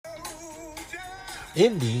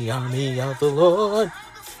In the army of the Lord,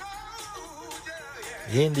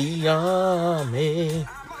 in the army,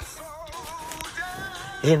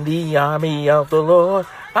 in the army of the Lord,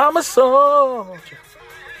 I'm a soldier.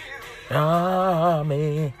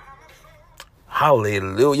 Army.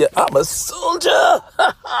 Hallelujah. I'm a soldier.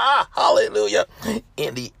 Hallelujah.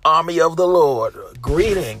 In the army of the Lord.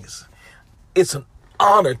 Greetings. It's an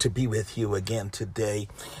honor to be with you again today.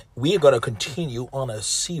 We are going to continue on a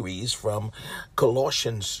series from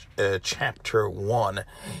Colossians chapter 1.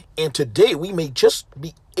 And today we may just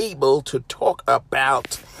be able to talk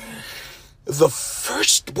about the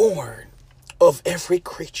firstborn of every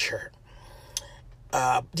creature.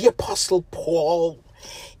 The Apostle Paul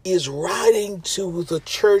is writing to the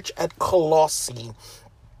church at Colossae,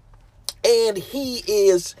 and he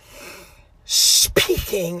is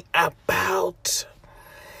speaking about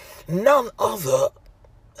none other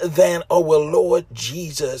than our Lord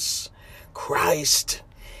Jesus Christ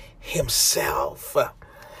himself.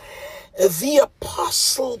 The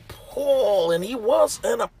Apostle Paul, and he was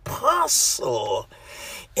an apostle,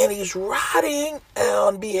 and he's writing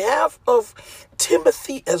on behalf of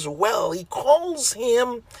Timothy as well. He calls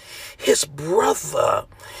him his brother,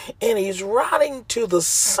 and he's writing to the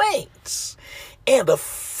saints and the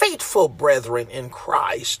faithful brethren in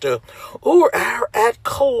Christ who are at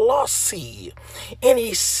Colossae. And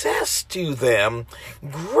he says to them,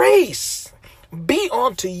 grace be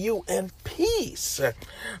unto you and peace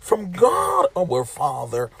from God our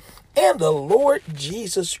Father and the Lord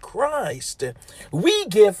Jesus Christ. We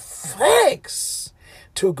give thanks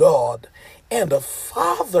to God and the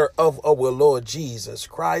Father of our Lord Jesus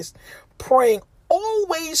Christ, praying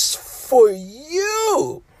always for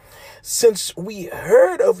you, since we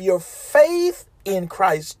heard of your faith in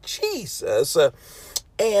Christ Jesus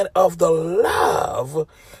and of the love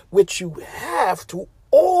which you have to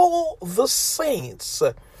all the saints,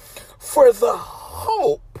 for the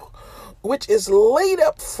hope which is laid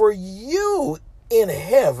up for you in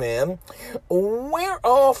heaven,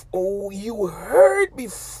 whereof you heard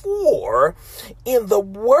before in the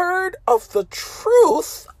word of the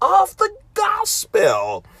truth of the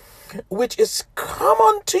gospel, which is come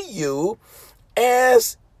unto you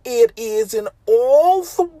as it is in all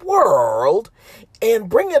the world, and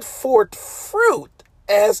bringeth forth fruit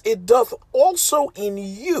as it doth also in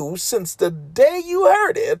you, since the day you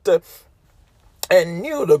heard it, and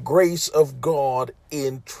knew the grace of God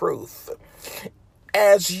in truth.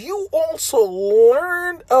 As you also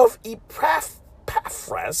learned of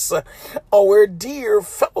Epaphras, our dear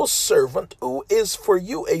fellow servant, who is for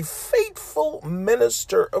you a faithful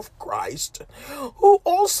minister of Christ, who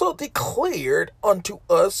also declared unto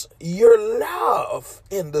us your love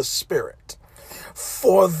in the Spirit.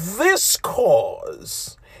 For this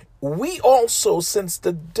cause, we also, since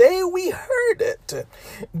the day we heard it,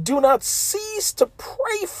 do not cease to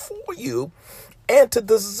pray for you and to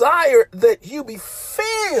desire that you be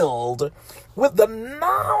filled with the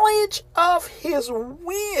knowledge of his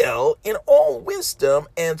will in all wisdom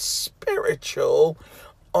and spiritual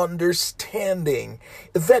understanding,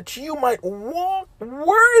 that you might walk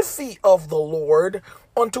worthy of the Lord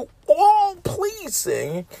unto all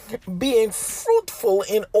pleasing, being fruitful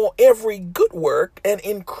in all every good work and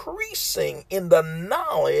increasing in the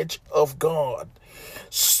knowledge of God,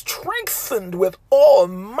 strengthened with all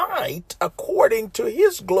might according to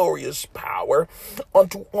his glorious power,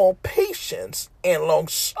 unto all patience and long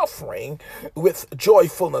suffering with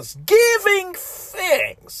joyfulness, giving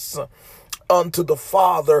thanks unto the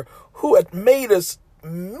Father, who had made us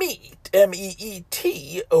meet,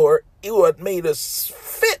 MEET, or who had made us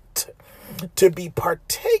fit to be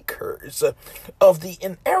partakers of the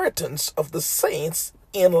inheritance of the saints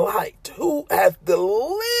in light, who hath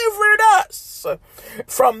delivered us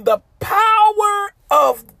from the power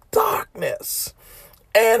of darkness,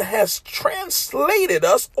 and has translated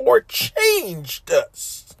us, or changed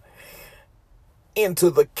us, into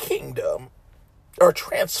the kingdom, or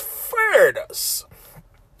transferred us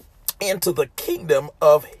into the kingdom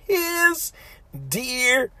of his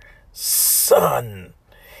dear Son,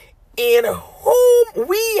 in whom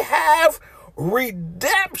we have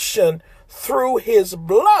redemption through his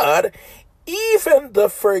blood, even the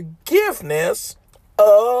forgiveness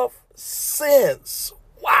of sins.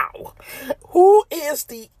 Wow. Who is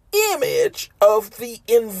the image of the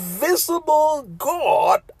invisible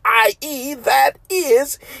God, i.e., that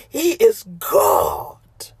is, he is God.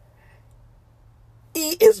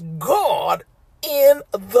 He is God in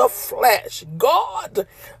the flesh. God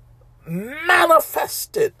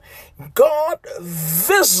manifested. God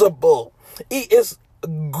visible. He is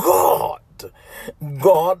God.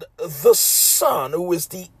 God the Son, who is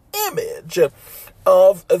the image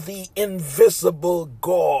of the invisible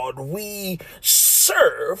God. We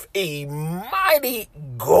serve a mighty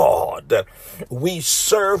God. We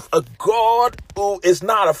serve a God who is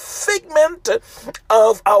not a figment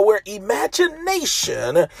of our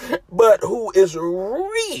imagination, but who is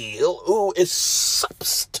real, who is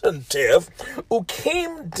substantive, who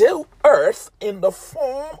came to earth in the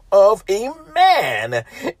form of a man.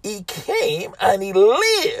 He came and he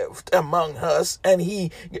lived among us, and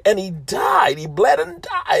he died. He bled and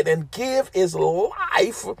died and gave his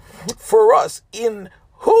life for us, in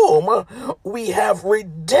whom we have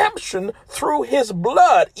redemption through his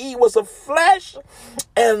blood. He was a flesh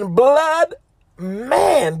and blood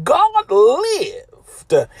man. God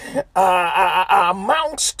lived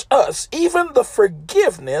amongst us, even the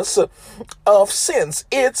forgiveness of sins.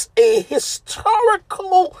 It's a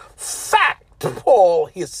historical fact. Paul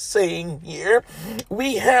is saying here,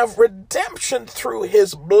 we have redemption through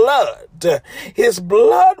his blood. His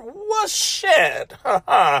blood was shed,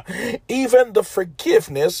 even the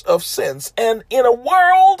forgiveness of sins. And in a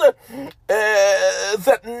world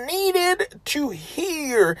that needed to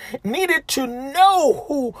hear, needed to know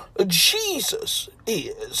who Jesus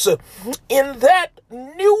is, in that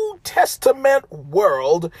New Testament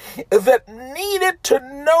world that needed to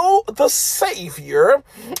know the Savior,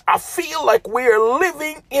 I feel like we're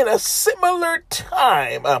living in a similar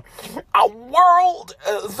time. A world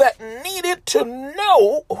that needed to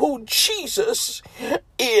know who Jesus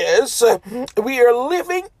is. We are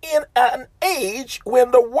living in an age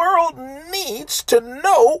when the world needs to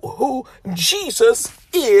know who Jesus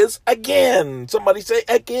is again. Somebody say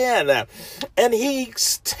again. And he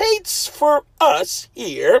states for us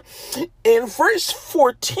here in verse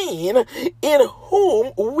 14, in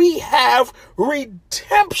whom we have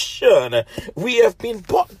redemption. We have been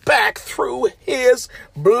bought back through his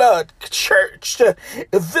blood. Church,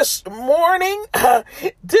 this morning,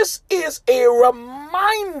 this is a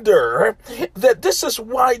reminder that this is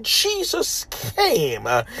why Jesus came,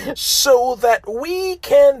 so that we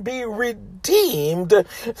can be redeemed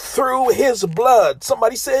through his blood.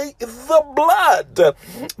 Somebody say the blood.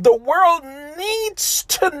 The world needs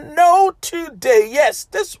to know today, yes,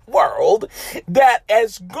 this world that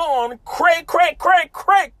has gone crazy,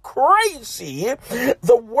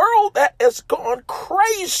 the world that has gone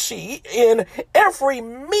crazy in every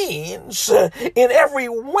means, in every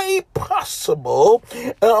way possible,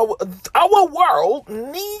 our world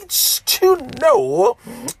needs to know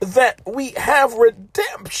that we have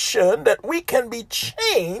redemption, that we can be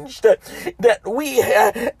changed, that we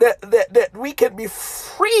can be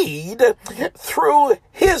freed through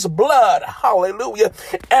his blood. Hallelujah.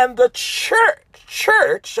 And the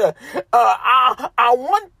church, I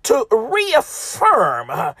want to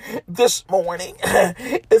reaffirm this morning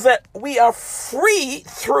is that we are free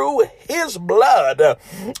through his blood.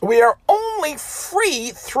 We are only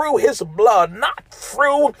free through his blood, not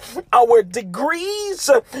through our degrees,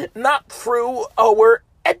 not through our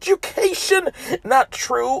education, not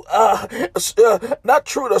through the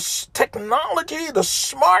technology, the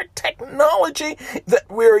smart technology that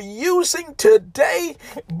we're using today,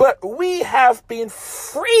 but we have been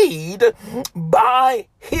freed by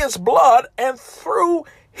his blood and through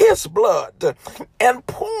his blood. And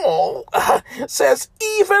Paul says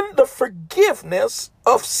even the forgiveness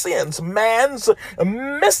of sins, man's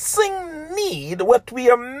missing need, what we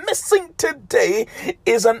are missing today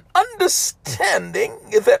is an understanding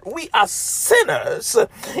that we are sinners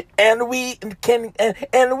and we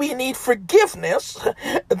need forgiveness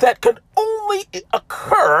that could only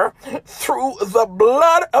occur through the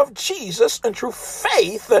blood of Jesus and through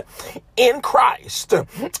faith in Christ.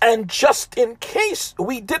 And just in case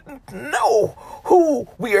we didn't know who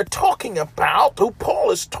we are talking about, who Paul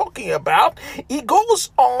is talking about, he goes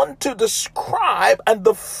on to describe and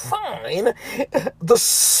define the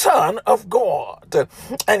Son of God.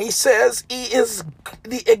 And he says he is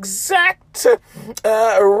the exact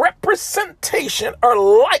representation or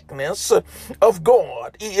likeness of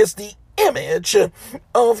God. He is the image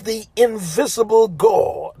of the invisible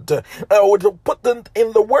God. To put them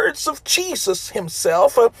in the words of Jesus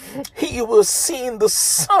himself, he who has seen the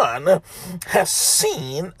Son has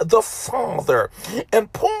seen the Father.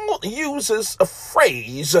 And Paul uses a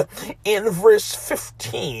phrase in verse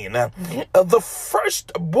 15, the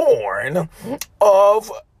firstborn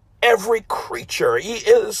of every creature. He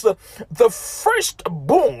is the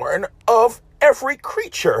firstborn of every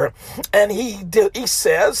creature. And he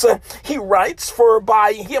says, he writes, for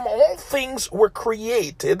by him all things were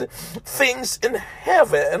created, things in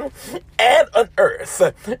heaven and on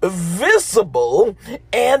earth, visible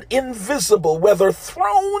and invisible, whether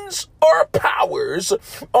thrones or powers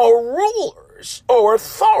or rulers or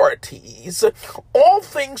authorities. All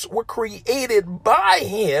things were created by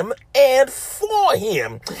him and for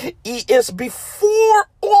him. He is before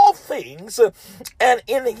all things, and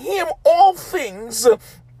in him all things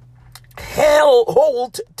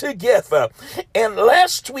hold together. And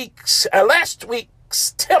last week's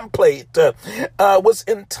template was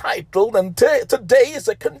entitled, and today is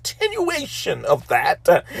a continuation of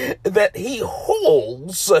that he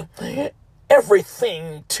holds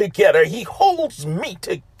everything together. He holds me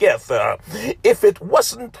together. If it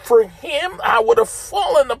wasn't for him, I would have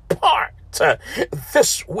fallen apart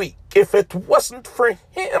this week. If it wasn't for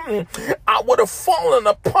him, I would have fallen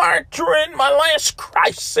apart during my last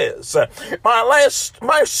crisis, my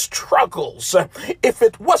struggles. If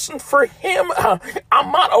it wasn't for him, I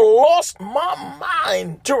might have lost my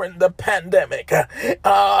mind during the pandemic.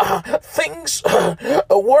 Things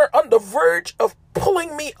were on the verge of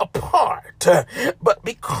pulling me apart, but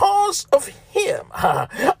because of him,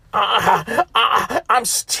 I'm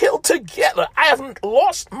still together. I haven't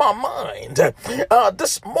lost my mind.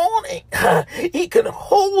 This morning, he can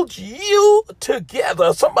hold you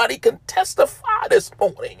together. Somebody can testify this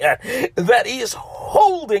morning that he is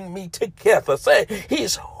holding me together. Say,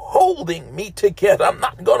 he's holding me together. I'm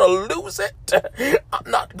not going to lose it.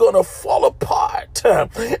 I'm not going to fall apart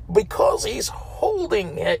because he's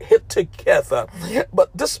holding it together.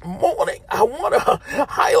 But this morning, I want to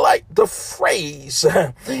highlight the phrase,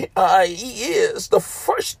 he is the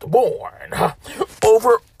firstborn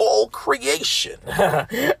over all creation.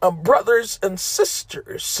 Brothers and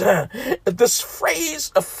sisters, this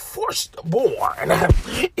phrase of firstborn,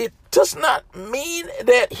 it does not mean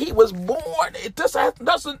that he was born. It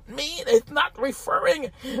doesn't mean, it's not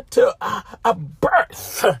referring to a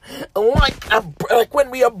birth, like when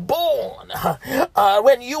we are born,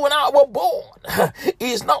 when you and I were born.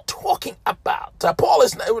 He's not talking about, Paul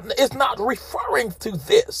is not referring to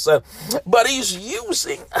this, but he's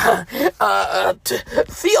using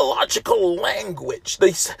theological language.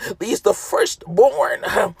 He's the firstborn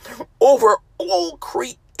over all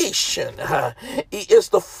creation. He is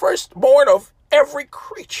the firstborn of every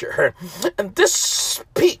creature. And this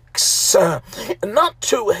speaks not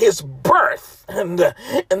to his birth, and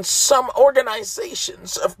some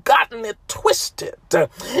organizations have gotten it twisted.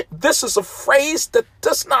 This is a phrase that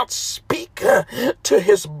does not speak to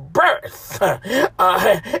his birth,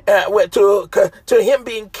 to him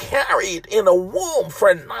being carried in a womb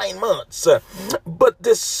for 9 months, but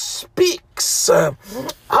this speaks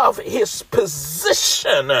of his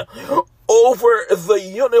position over the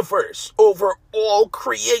universe, over all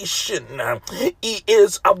creation. He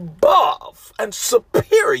is above and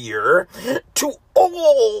superior to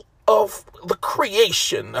all of the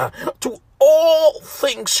creation, to all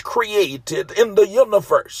things created in the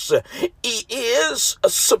universe. He is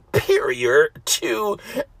superior to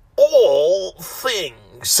all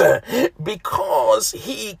things because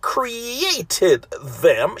he created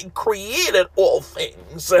them. He created all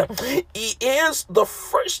things. He is the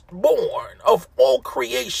firstborn of all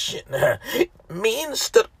creation. It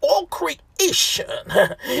means that all creation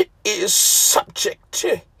is subject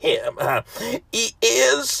to him. He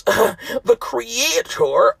is the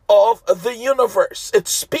creator of the universe. It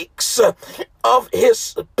speaks of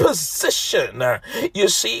his position. You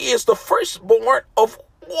see, he is the firstborn of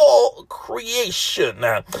all creation.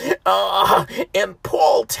 And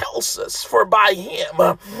Paul tells us, for by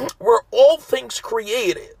him were all things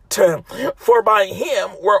created. For by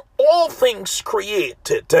him were all things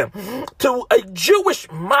created. To a Jewish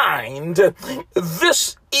mind,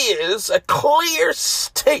 this is a clear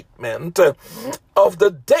statement of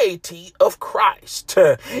the deity of Christ.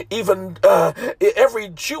 Even every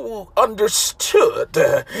Jew understood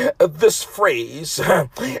this phrase,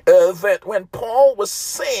 that when Paul was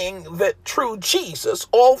saying that through Jesus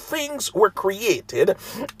all things were created,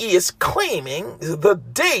 he is claiming the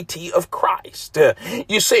deity of Christ.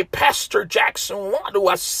 You say, Pastor Jackson, why do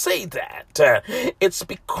I say that? It's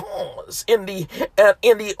because in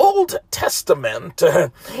the Old Testament,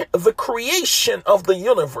 the creation of the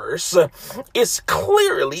universe is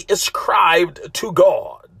clearly ascribed to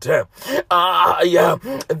God. Yeah.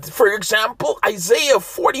 For example, Isaiah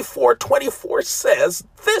 44:24 says,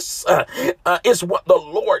 this is what the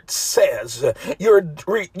Lord says, your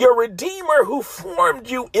Redeemer who formed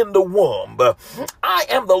you in the womb. I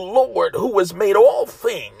am the Lord who has made all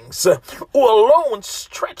things, who alone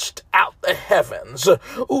stretched out the heavens,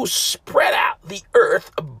 who spread out the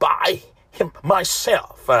earth by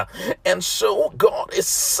myself. And so God is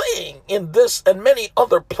saying in this and many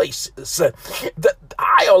other places that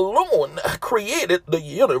I alone created the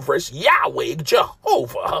universe, Yahweh,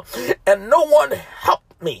 Jehovah, and no one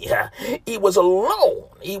helped me. He was alone.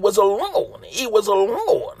 He was alone. He was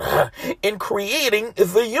alone in creating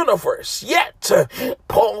the universe. Yet,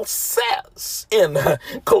 Paul says in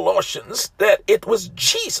Colossians that it was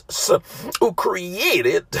Jesus who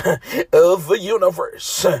created the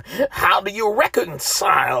universe. How do you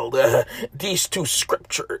reconcile these two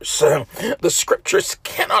scriptures? The scriptures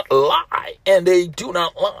cannot lie, and they do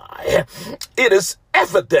not lie. It is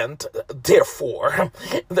evident, therefore,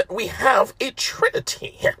 that we have a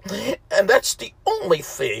Trinity, and that's the only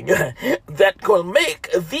thing that can make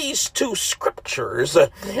these two scriptures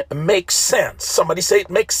make sense. Somebody say it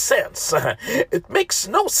makes sense. It makes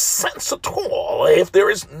no sense at all if there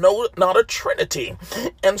is not a Trinity.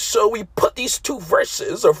 And so we put these two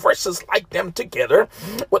verses or verses like them together.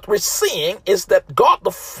 What we're seeing is that God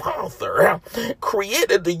the Father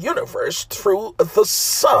created the universe through the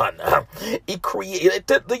Son. He created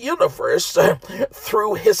the universe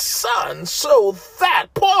through his Son, so that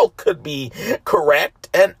Paul could be correct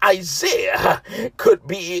and Isaiah could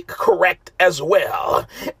be correct as well.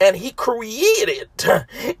 And he created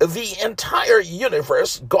the entire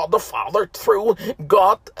universe, God the Father, through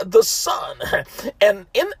God the Son. And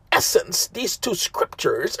in essence, these two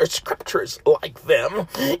scriptures, or scriptures like them,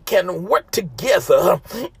 can work together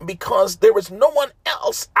because there is no one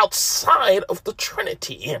else outside of the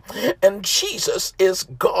Trinity. And Jesus is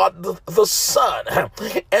God the Son,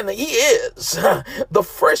 and he is the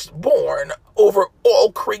firstborn over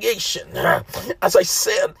all creation. As I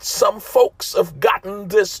said, some folks have gotten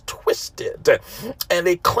this twisted, and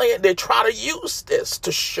they try to use this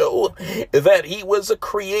to show that he was a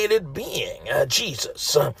created being,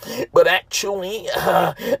 Jesus. But actually,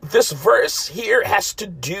 this verse here has to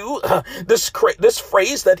do, this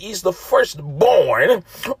phrase that he's the firstborn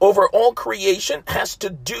over all creation has to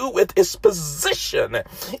do with his position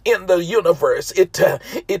in the universe.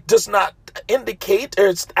 It does not indicate, or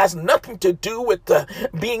it has nothing to do with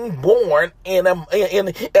being born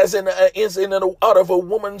out of a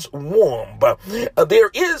woman's womb. There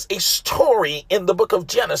is a story in the book of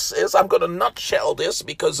Genesis. I'm going to nutshell this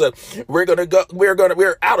because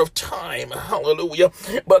we're out of time. Hallelujah.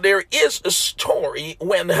 But there is a story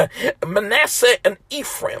when Manasseh and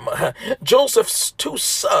Ephraim, Joseph's two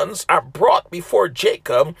sons, are brought before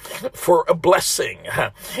Jacob for a blessing,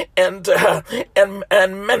 and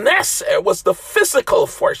Manasseh was the physical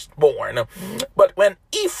firstborn. But when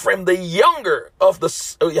Ephraim, the younger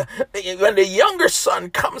son,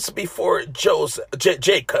 comes before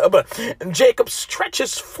Jacob, Jacob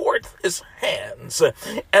stretches forth his hands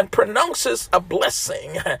and pronounces a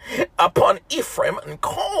blessing upon Ephraim and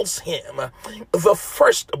calls him the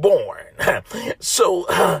firstborn. So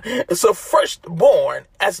firstborn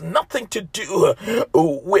has nothing to do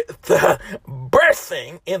with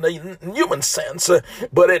birthing in a human sense,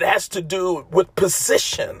 but it has to do with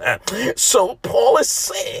position. So Paul is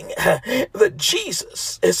saying that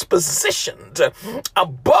Jesus is positioned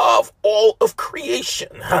above all of creation.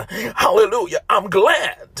 Hallelujah. I'm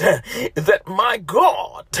glad that my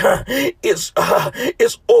God is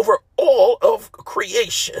over all of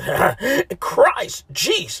creation. Christ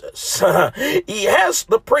Jesus, he has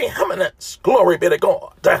the preeminence. Glory be to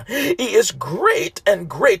God. He is great and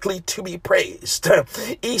greatly to be praised.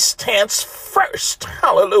 He stands first.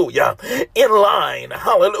 Hallelujah. In line.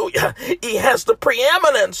 Hallelujah. He has the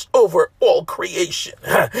preeminence over all creation.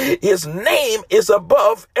 His name is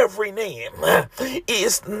above every name.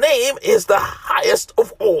 His name is the highest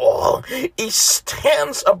of all. He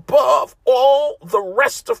stands above all the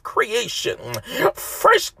rest of creation.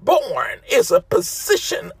 Firstborn is a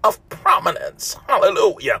position of prominence.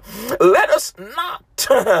 Hallelujah. Let us not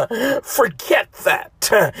forget that.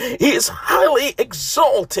 He is highly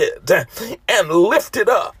exalted and lifted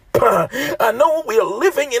up I know we are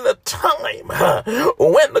living in a time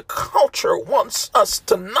when the culture wants us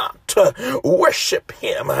to not worship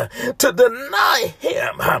him, to deny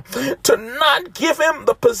him, to not give him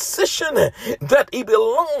the position that he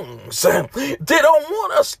belongs. They don't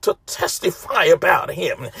want us to testify about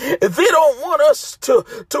him. They don't want us to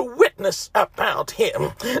witness about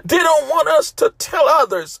him. They don't want us to tell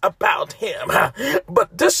others about him.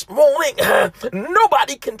 But this morning,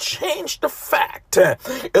 nobody can change the fact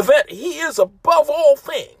that he is above all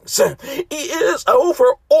things. He is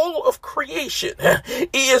over all of creation.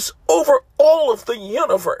 He is over all of the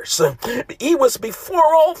universe. He was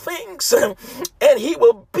before all things, and he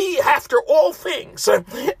will be after all things.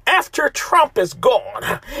 After Trump is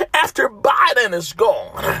gone, after Biden is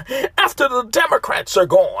gone, after the Democrats are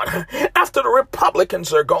gone, after the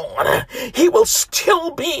Republicans are gone, he will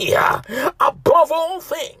still be above all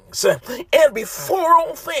things and before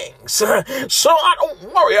all things. So I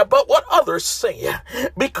don't worry about what others say,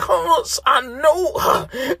 because I know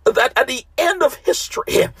that at the end of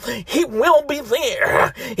history, he will be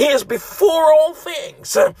there. He is before all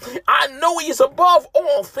things. I know he's above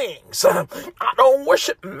all things. I don't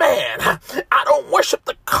worship man. I don't worship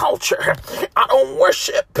the culture. I don't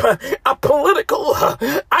worship a political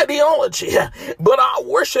ideology, but I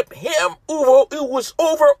worship him who was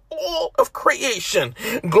over all of creation.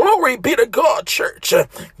 Glory be to God, church.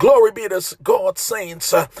 Glory be to God,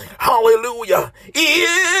 saints. Hallelujah. He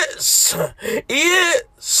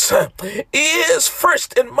is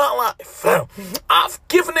first in my life. I've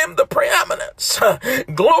given him the preeminence.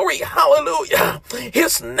 Glory, hallelujah.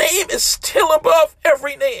 His name is still above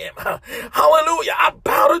every name. Hallelujah. I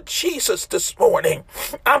bow to Jesus this morning.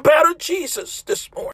 I bow to Jesus this morning.